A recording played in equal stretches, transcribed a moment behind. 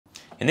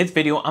In this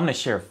video, I'm gonna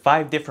share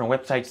 5 different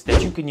websites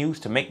that you can use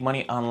to make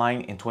money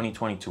online in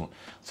 2022.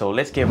 So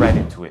let's get right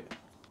into it.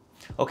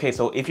 Okay,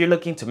 so if you're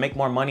looking to make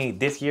more money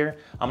this year,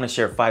 I'm gonna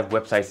share 5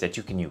 websites that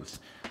you can use.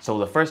 So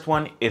the first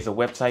one is a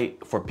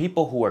website for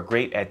people who are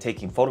great at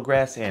taking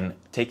photographs and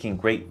taking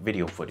great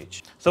video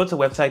footage. So it's a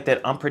website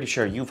that I'm pretty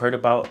sure you've heard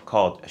about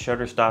called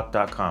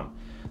Shutterstock.com.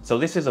 So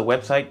this is a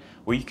website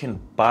where you can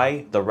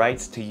buy the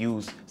rights to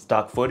use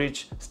stock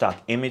footage, stock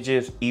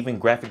images, even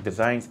graphic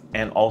designs,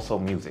 and also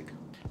music.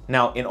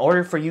 Now, in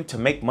order for you to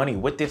make money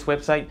with this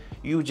website,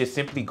 you just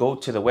simply go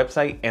to the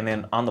website, and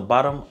then on the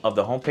bottom of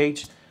the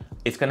homepage,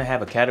 it's gonna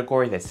have a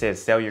category that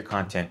says sell your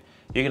content.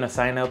 You're gonna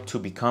sign up to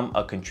become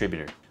a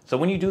contributor. So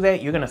when you do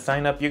that, you're gonna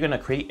sign up, you're gonna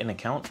create an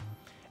account,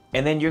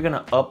 and then you're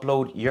gonna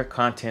upload your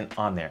content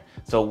on there.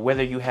 So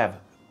whether you have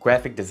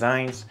graphic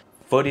designs,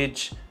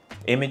 footage,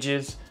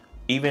 images,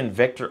 even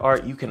vector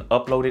art, you can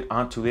upload it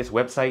onto this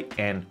website.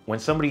 And when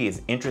somebody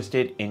is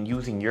interested in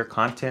using your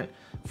content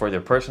for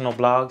their personal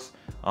blogs,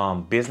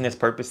 business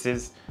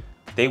purposes,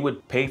 they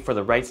would pay for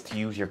the rights to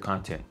use your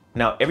content.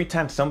 Now, every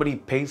time somebody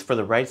pays for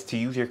the rights to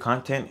use your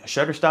content,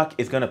 Shutterstock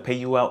is gonna pay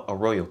you out a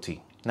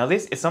royalty. Now,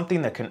 this is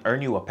something that can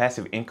earn you a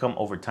passive income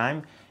over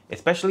time,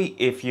 especially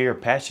if you're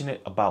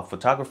passionate about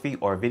photography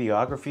or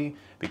videography,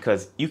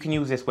 because you can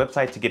use this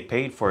website to get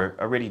paid for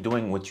already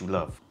doing what you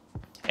love.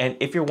 And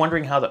if you're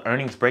wondering how the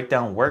earnings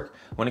breakdown work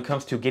when it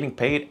comes to getting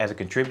paid as a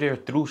contributor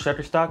through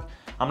Shutterstock,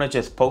 I'm gonna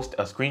just post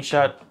a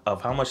screenshot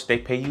of how much they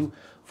pay you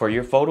for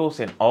your photos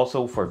and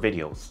also for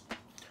videos.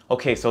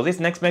 Okay, so this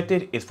next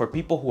method is for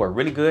people who are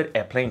really good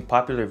at playing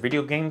popular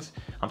video games.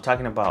 I'm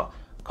talking about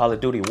Call of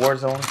Duty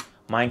Warzone,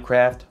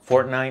 Minecraft,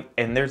 Fortnite,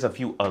 and there's a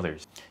few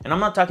others. And I'm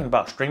not talking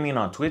about streaming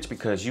on Twitch,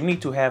 because you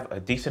need to have a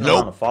decent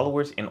amount of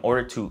followers in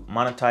order to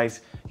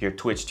monetize your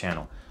Twitch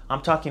channel.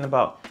 I'm talking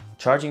about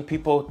charging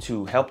people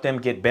to help them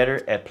get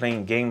better at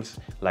playing games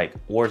like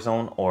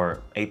Warzone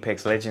or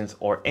Apex Legends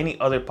or any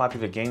other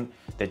popular game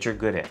that you're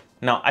good at.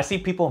 Now, I see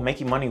people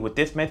making money with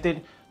this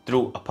method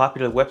through a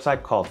popular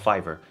website called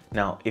Fiverr.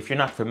 Now, if you're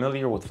not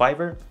familiar with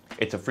Fiverr,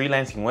 it's a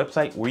freelancing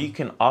website where you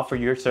can offer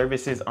your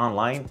services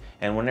online,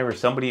 and whenever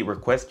somebody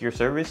requests your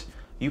service,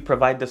 you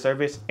provide the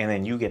service and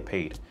then you get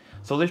paid.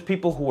 So there's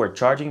people who are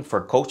charging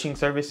for coaching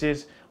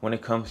services when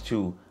it comes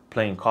to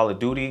playing Call of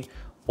Duty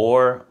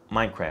or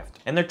Minecraft.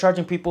 And they're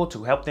charging people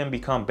to help them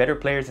become better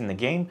players in the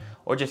game,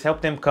 or just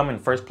help them come in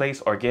first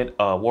place or get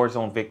a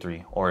Warzone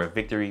victory or a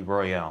victory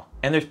royale.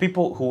 And there's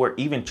people who are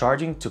even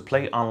charging to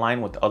play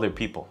online with other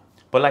people.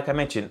 But like I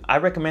mentioned, I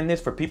recommend this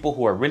for people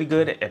who are really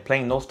good at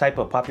playing those type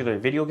of popular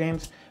video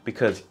games,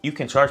 because you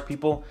can charge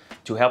people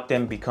to help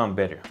them become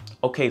better.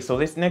 Okay, so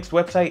this next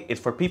website is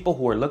for people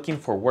who are looking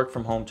for work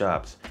from home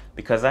jobs,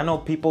 because I know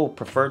people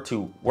prefer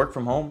to work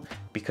from home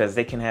because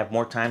they can have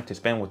more time to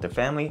spend with their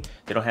family.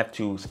 They don't have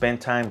to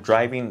spend time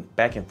driving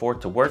back and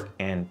forth to work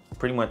and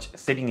pretty much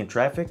sitting in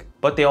traffic,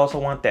 but they also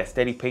want that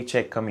steady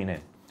paycheck coming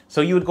in.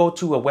 So you would go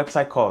to a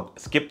website called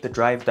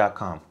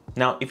skipthedrive.com.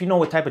 Now, if you know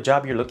what type of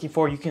job you're looking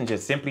for, you can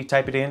just simply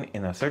type it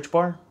in a search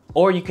bar,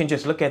 or you can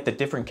just look at the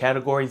different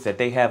categories that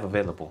they have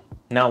available.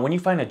 Now, when you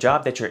find a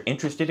job that you're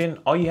interested in,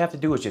 all you have to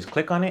do is just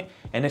click on it,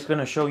 and it's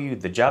gonna show you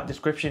the job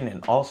description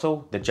and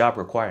also the job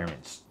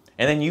requirements.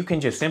 And then you can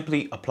just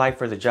simply apply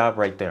for the job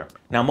right there.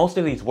 Now, most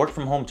of these work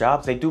from home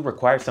jobs, they do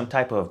require some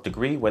type of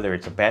degree, whether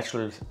it's a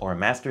bachelor's or a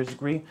master's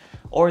degree,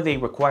 or they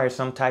require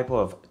some type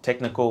of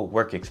technical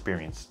work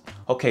experience.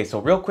 Okay, so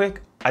real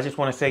quick, I just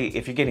want to say,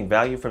 if you're getting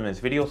value from this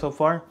video so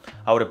far,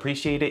 I would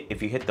appreciate it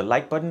if you hit the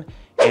like button.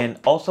 And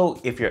also,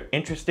 if you're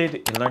interested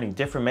in learning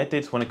different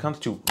methods when it comes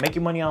to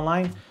making money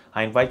online,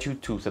 I invite you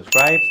to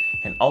subscribe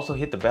and also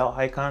hit the bell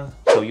icon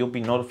so you'll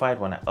be notified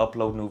when I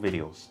upload new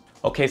videos.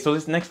 Okay, so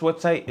this next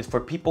website is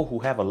for people who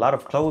have a lot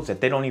of clothes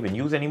that they don't even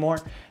use anymore,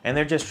 and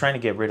they're just trying to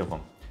get rid of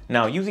them.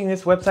 Now, using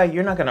this website,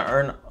 you're not gonna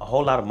earn a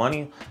whole lot of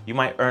money. You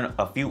might earn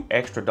a few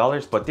extra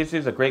dollars, but this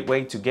is a great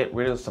way to get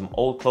rid of some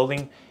old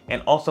clothing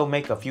and also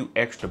make a few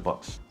extra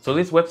bucks. So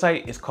this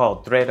website is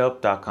called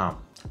thredup.com.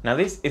 Now,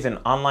 this is an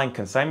online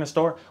consignment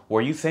store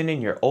where you send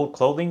in your old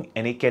clothing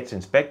and it gets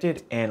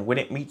inspected, and when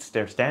it meets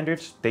their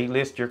standards, they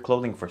list your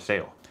clothing for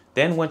sale.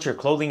 Then once your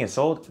clothing is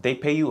sold, they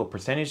pay you a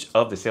percentage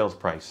of the sales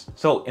price.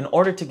 So in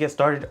order to get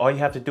started, all you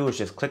have to do is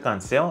just click on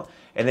sell,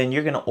 and then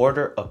you're gonna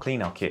order a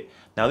clean out kit.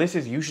 Now, this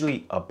is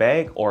usually a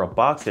bag or a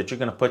box that you're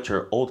gonna put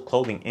your old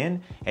clothing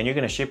in, and you're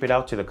gonna ship it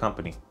out to the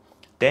company.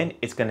 Then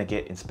it's gonna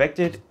get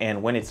inspected,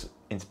 and when it's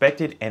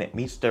inspected and it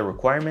meets their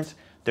requirements,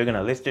 they're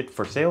gonna list it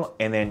for sale,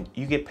 and then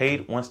you get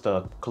paid once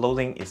the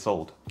clothing is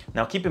sold.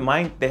 Now, keep in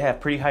mind, they have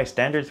pretty high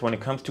standards when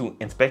it comes to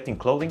inspecting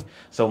clothing.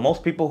 So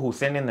most people who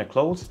send in their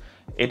clothes,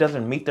 it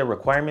doesn't meet their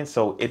requirements,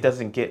 so it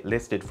doesn't get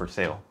listed for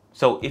sale.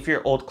 So if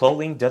your old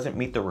clothing doesn't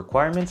meet the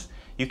requirements,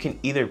 you can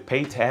either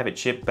pay to have it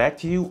shipped back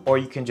to you, or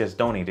you can just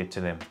donate it to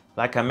them.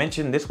 Like I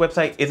mentioned, this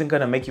website isn't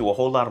gonna make you a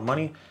whole lot of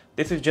money.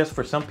 This is just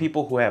for some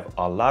people who have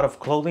a lot of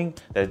clothing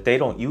that they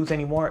don't use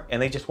anymore,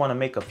 and they just wanna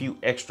make a few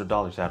extra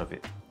dollars out of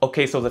it.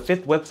 Okay, so the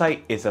 5th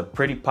website is a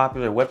pretty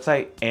popular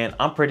website, and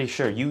I'm pretty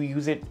sure you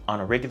use it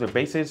on a regular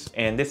basis,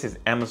 and this is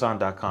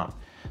Amazon.com.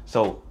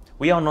 So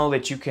we all know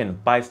that you can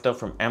buy stuff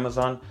from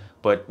Amazon,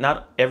 but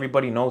not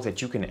everybody knows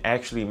that you can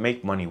actually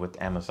make money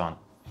with Amazon.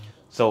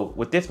 So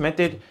with this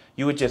method,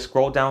 you would just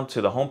scroll down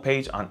to the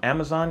homepage on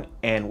Amazon,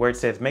 and where it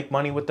says make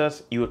money with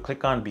us, you would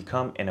click on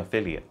become an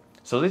affiliate.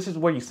 So this is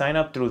where you sign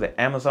up through the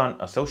Amazon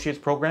Associates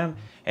program,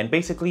 and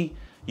basically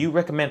you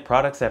recommend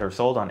products that are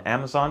sold on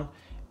Amazon.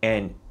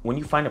 And when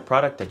you find a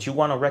product that you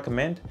want to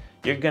recommend,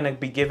 you're going to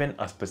be given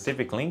a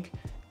specific link,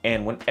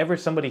 and whenever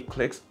somebody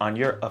clicks on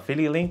your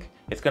affiliate link,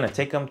 it's going to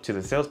take them to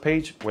the sales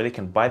page where they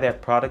can buy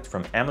that product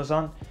from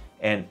Amazon.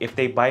 And if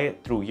they buy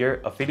it through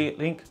your affiliate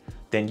link,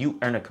 then you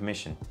earn a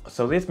commission.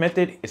 So this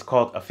method is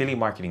called affiliate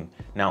marketing.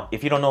 Now,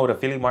 if you don't know what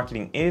affiliate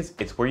marketing is,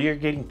 it's where you're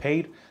getting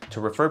paid to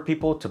refer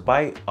people to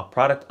buy a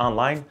product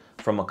online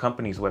from a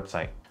company's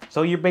website.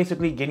 So you're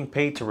basically getting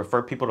paid to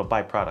refer people to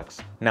buy products.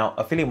 Now,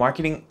 affiliate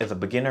marketing is a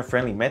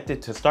beginner-friendly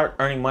method to start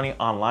earning money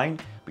online,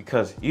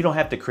 because you don't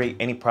have to create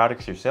any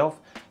products yourself,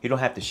 you don't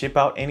have to ship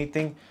out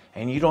anything,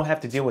 and you don't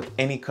have to deal with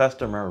any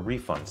customer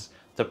refunds.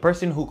 The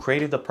person who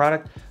created the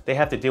product, they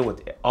have to deal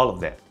with all of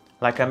that.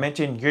 Like I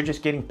mentioned, you're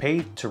just getting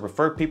paid to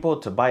refer people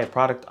to buy a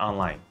product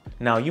online.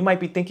 Now, you might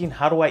be thinking,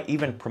 how do I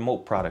even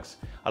promote products?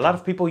 A lot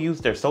of people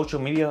use their social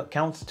media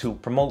accounts to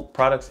promote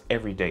products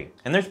every day.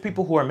 And there's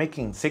people who are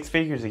making 6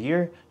 figures a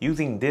year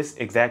using this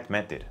exact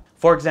method.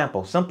 For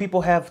example, some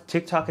people have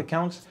TikTok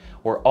accounts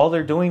where all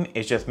they're doing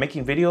is just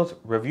making videos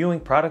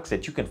reviewing products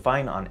that you can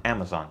find on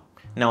Amazon.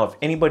 Now, if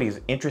anybody is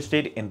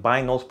interested in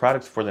buying those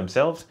products for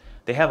themselves,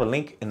 they have a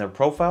link in their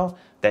profile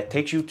that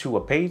takes you to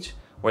a page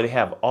where they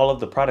have all of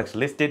the products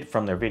listed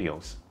from their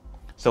videos.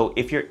 So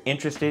if you're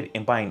interested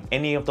in buying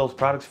any of those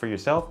products for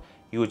yourself,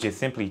 you would just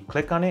simply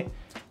click on it,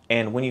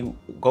 and when you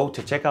go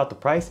to check out the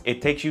price,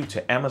 it takes you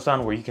to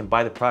Amazon where you can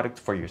buy the product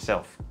for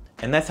yourself.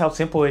 And that's how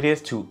simple it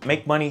is to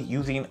make money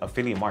using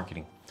affiliate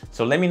marketing.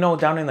 So let me know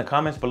down in the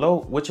comments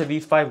below which of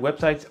these 5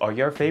 websites are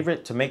your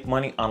favorite to make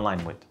money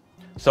online with.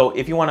 So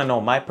if you want to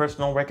know my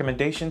personal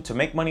recommendation to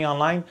make money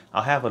online,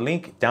 I'll have a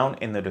link down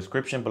in the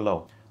description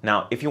below.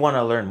 Now, if you want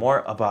to learn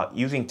more about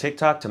using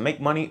TikTok to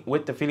make money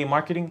with affiliate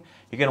marketing,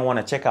 you're going to want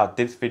to check out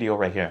this video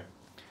right here.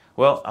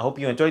 Well, I hope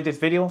you enjoyed this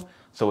video.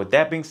 So with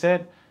that being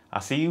said,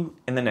 I'll see you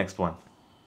in the next one.